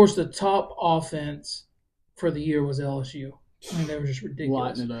 Of course, the top offense for the year was LSU. I mean, they were just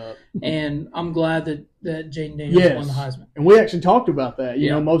ridiculous. Lighting it up. And I'm glad that Jaden Daniels won the Heisman. And we actually talked about that,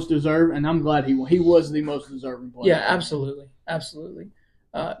 you know, most deserved, and I'm glad he was the most deserving player. Yeah, absolutely. Absolutely.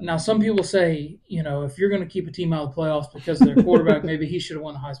 Now, some people say, if you're going to keep a team out of the playoffs because of their quarterback, maybe he should have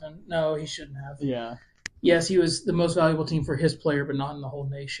won the Heisman. No, he shouldn't have. Yeah. Yes, he was the most valuable team for his player, but not in the whole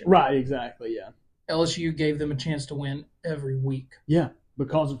nation. Right, exactly, yeah. LSU gave them a chance to win every week. Yeah,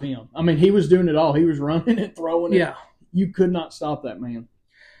 because of him. I mean, he was doing it all. He was running it, throwing it. Yeah. You could not stop that man.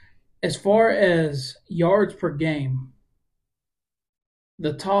 As far as yards per game,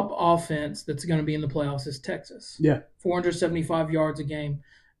 the top offense that's going to be in the playoffs is Texas. Yeah. 475 yards a game.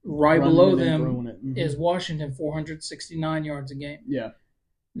 Right below them is Washington, 469 yards a game. Yeah.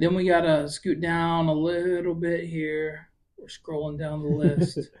 Then we got to scoot down a little bit here. We're scrolling down the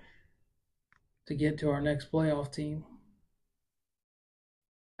list to get to our next playoff team.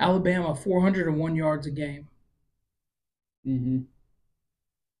 Alabama, 401 yards a game.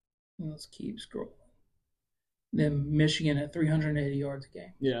 Let's keep scrolling. Then Michigan at 380 yards a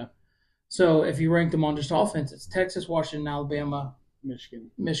game. Yeah. So if you rank them on just offense, it's Texas, Washington, Alabama, Michigan.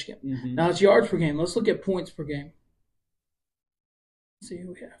 Now it's yards per game. Let's look at points per game. Let's see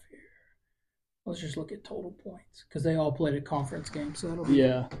who we have here. Let's just look at total points because they all played a conference game, so that'll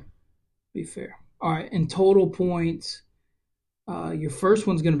be fair. All right, in total points, your first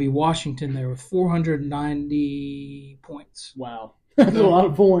one's going to be Washington there with 490 points. Wow. That's a lot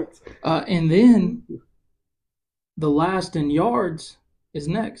of points. And then the last in yards is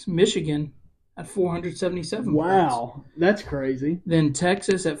next. Michigan at 477 points. Wow. That's crazy. Then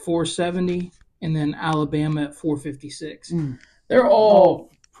Texas at 470, and then Alabama at 456. They're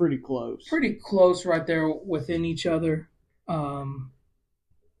all pretty close. Pretty close right there within each other.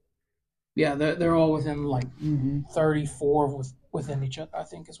 Yeah, they're all within like 34 within each other, I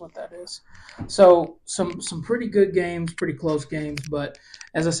think is what that is. So some pretty good games, pretty close games. But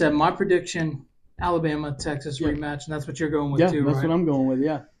as I said, my prediction, Alabama, Texas rematch, and that's what you're going with too, right? Yeah, that's what I'm going with,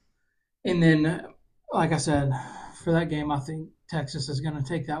 yeah. And then, like I said, for that game, I think Texas is going to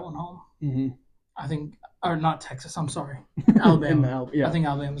take that one home. I think, or not Texas, I'm sorry, Alabama. I think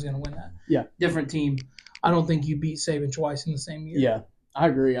Alabama's going to win that. Yeah. Different team. I don't think you beat Saban twice in the same year. Yeah. I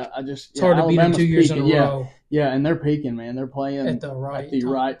agree. It's hard to beat them 2 years in a row. Yeah, and they're peaking, man. They're playing at the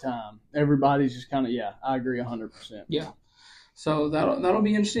right time. Everybody's just kind of, I agree 100%. Yeah. So that'll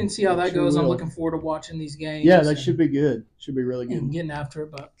be interesting to see how that goes. I'm looking forward to watching these games. Yeah, they should be good. Should be really good. And getting after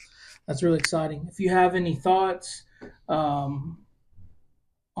it, but that's really exciting. If you have any thoughts on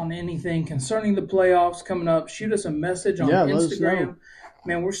anything concerning the playoffs coming up, shoot us a message on Instagram.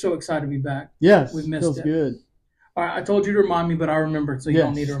 Man, we're so excited to be back. Yes, we've missed feels it. Good. All right, I told you to remind me, but I remembered, so you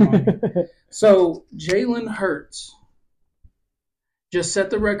don't need to remind me. So Jalen Hurts just set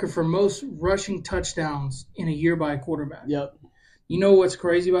the record for most rushing touchdowns in a year by a quarterback. Yep. You know what's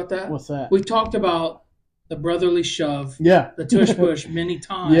crazy about that? What's that? We've talked about the brotherly shove, the tush push many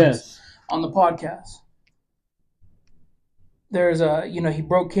times on the podcast. There's he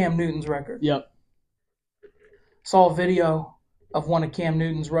broke Cam Newton's record. Yep. Saw a video of one of Cam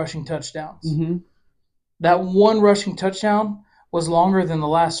Newton's rushing touchdowns. That one rushing touchdown was longer than the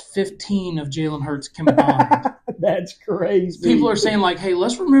last 15 of Jalen Hurts combined. That's crazy. People are saying, like, hey,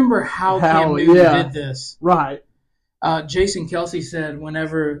 let's remember how Cam Newton did this. Right. Jason Kelsey said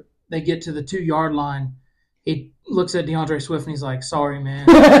whenever they get to the 2-yard line, he looks at DeAndre Swift and he's like, sorry, man.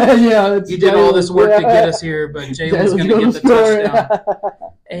 You did all this work to get us here, but Jalen's going to get the touchdown.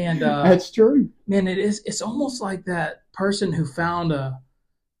 And that's true. Man, it's almost like that person who found a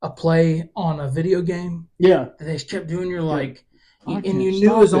play on a video game. Yeah. That they kept doing. You're like, and you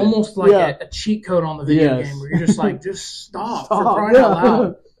knew it was almost like a cheat code on the video game where you're just like, just stop for crying out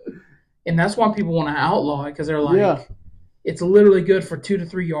loud. And that's why people want to outlaw it because they're like, it's literally good for 2 to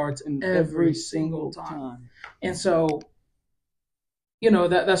 3 yards every single time. And so,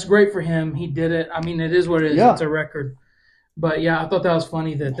 that's great for him. He did it. I mean, it is what it is. Yeah. It's a record. But, I thought that was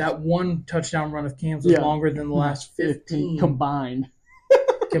funny that one touchdown run of Cam's was longer than the last 15. Combined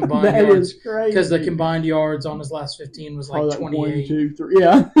that yards. Is crazy. Because the combined yards on his last 15 was like 28. 1, 2, 3.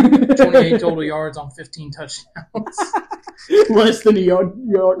 Yeah. 28 total yards on 15 touchdowns. Less than a yard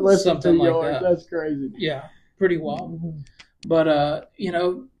less something than 2 like yards. That. That's crazy. Yeah, pretty wild. But,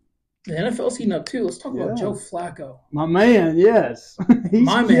 the NFL's heating up too. Let's talk about Joe Flacco. My man, yes. He's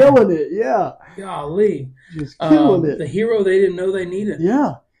killing it, yeah. Golly. Just killing it. The hero they didn't know they needed.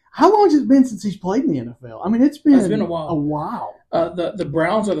 Yeah. How long has it been since he's played in the NFL? I mean, it's been a while. A while. The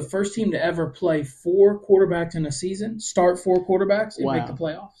Browns are the first team to ever play 4 quarterbacks in a season, start 4 quarterbacks, and make the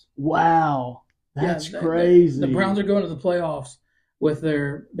playoffs. Wow. That's crazy. The Browns are going to the playoffs with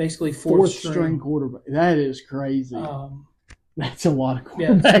their basically fourth string quarterback. That is crazy. That's a lot of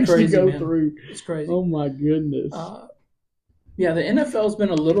quarterbacks crazy, to go man. through. It's crazy. Oh, my goodness. The NFL's been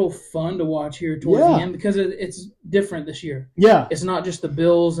a little fun to watch here toward the end because it's different this year. Yeah. It's not just the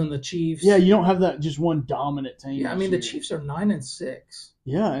Bills and the Chiefs. Yeah, you don't have that just one dominant team. Yeah, I mean, the Chiefs are 9-6.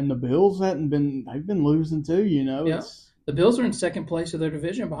 Yeah, and the Bills they've been losing too, Yeah. The Bills are in second place of their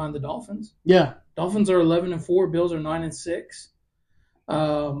division behind the Dolphins. Yeah. Dolphins are 11-4. Bills are 9-6.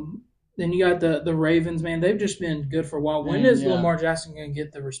 Then you got the Ravens, man. They've just been good for a while. When is Lamar Jackson going to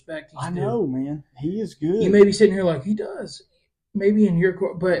get the respect he's due? I know, man. He is good. You may be sitting here like, he does. maybe in your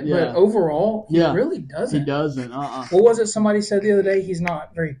court, but overall, he really doesn't. He doesn't. What was it somebody said the other day? He's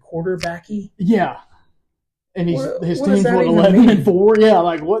not very quarterbacky. Yeah. And his team's 11-4. Yeah,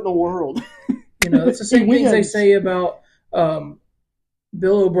 like what in the world? It's the same things they say about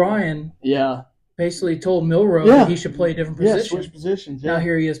Bill O'Brien. Yeah. Basically told Milroe that he should play a different position. Yeah, switch positions. Yeah. Now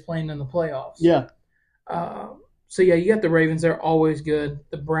here he is playing in the playoffs. Yeah. So you got the Ravens. They're always good.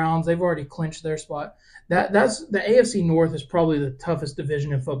 The Browns, they've already clinched their spot. That's the AFC North is probably the toughest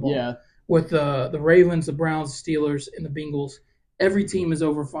division in football. Yeah. With the Ravens, the Browns, the Steelers, and the Bengals, every team is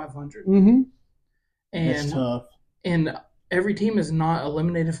over 500. Mm-hmm. And that's tough. And every team is not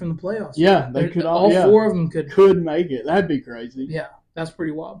eliminated from the playoffs. Yeah, they could all four of them could make it. That'd be crazy. Yeah, that's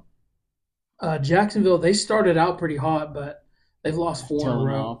pretty wild. Jacksonville, they started out pretty hot, but they've lost 4 in a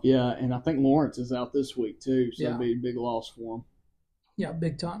row. Yeah, and I think Lawrence is out this week too, so it'd be a big loss for them. Yeah,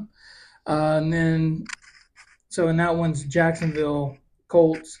 big time. And then, so in that one's Jacksonville,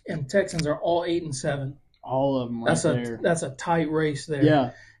 Colts, and Texans are all 8-7. All of them there. That's a tight race there.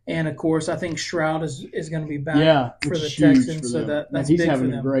 Yeah. And of course, I think Stroud is going to be back for the Texans, so that's he's big having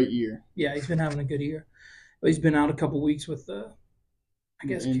for them. A great year. Yeah, he's been having a good year. But he's been out a couple weeks with the, I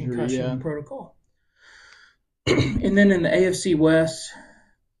guess, injury, concussion protocol. And then in the AFC West,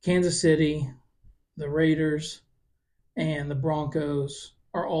 Kansas City, the Raiders, and the Broncos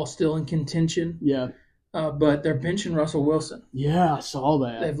are all still in contention. Yeah. But they're benching Russell Wilson. Yeah, I saw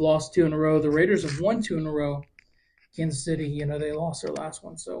that. They've lost 2 in a row. The Raiders have won 2 in a row. Kansas City, they lost their last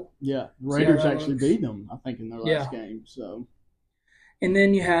one. So yeah, the Raiders actually beat them, I think, in their last game. So, and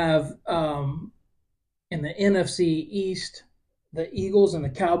then you have in the NFC East, the Eagles and the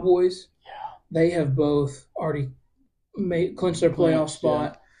Cowboys. Yeah, they have both already clinched their playoff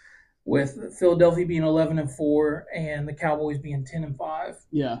spot. With Philadelphia being 11-4 and the Cowboys being 10-5.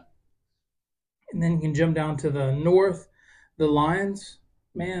 Yeah, and then you can jump down to the North, the Lions.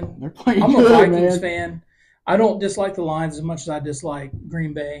 Man, they're playing I'm good, a Vikings man. fan. I don't dislike the Lions as much as I dislike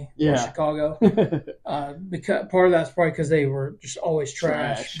Green Bay or Chicago. Because part of that's probably because they were just always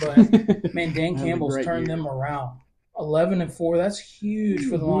trash. But man, Dan Campbell's turned them around. 11-4, that's huge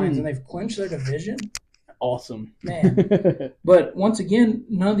for the Lions, and they've clinched their division. Awesome, man. But once again,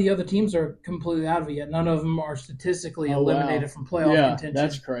 none of the other teams are completely out of it yet. None of them are statistically eliminated from playoff contention.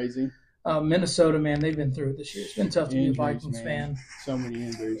 That's crazy. Minnesota, man, they've been through it this year. It's been tough to be a Vikings fan. So many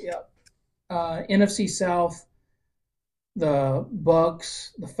injuries. Yeah. NFC South, the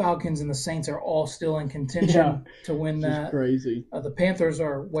Bucks, the Falcons, and the Saints are all still in contention to win that. Crazy. The Panthers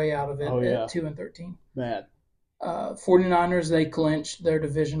are way out of it at 2-13. Bad. 49ers, they clinched their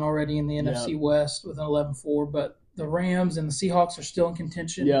division already in the NFC West with an 11-4, but the Rams and the Seahawks are still in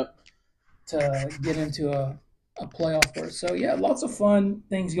contention to get into a playoff berth. So, lots of fun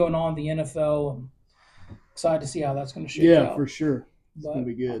things going on in the NFL. I'm excited to see how that's going to shake out. Yeah, for sure. It's going to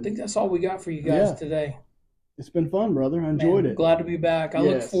be good. I think that's all we got for you guys today. It's been fun, brother. I enjoyed it. Glad to be back. I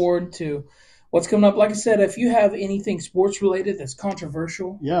look forward to what's coming up. Like I said, if you have anything sports-related that's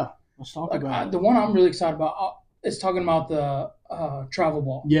controversial. Yeah, let's talk about it. The one I'm really excited about is talking about the travel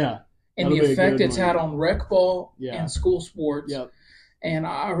ball. Yeah. And the effect it's had on rec ball and school sports. Yep. And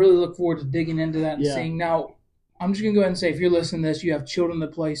I really look forward to digging into that and seeing. Now, I'm just going to go ahead and say, if you're listening to this, you have children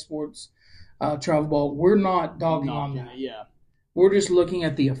that play sports, travel ball. We're not dogging on that. Yeah. We're just looking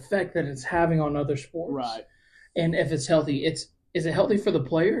at the effect that it's having on other sports. Right. And if it's healthy. Is it healthy for the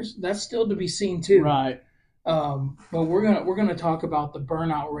players? That's still to be seen too. Right. But we're gonna talk about the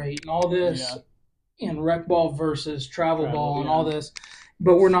burnout rate and all this in rec ball versus travel ball and all this.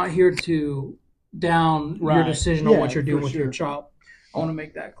 But we're not here to down your decision on what you're doing with your child. I want to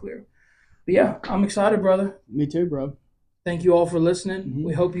make that clear. But I'm excited, brother. Me too, bro. Thank you all for listening. Mm-hmm.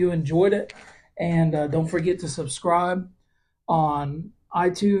 We hope you enjoyed it. And don't forget to subscribe on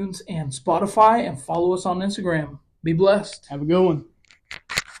iTunes and Spotify and follow us on Instagram. Be blessed. Have a good one.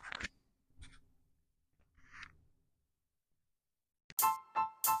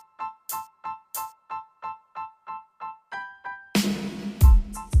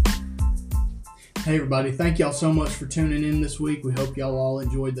 Hey everybody, thank y'all so much for tuning in this week. We hope y'all all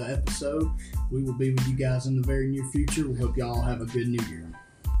enjoyed the episode. We will be with you guys in the very near future. We hope y'all have a good new year.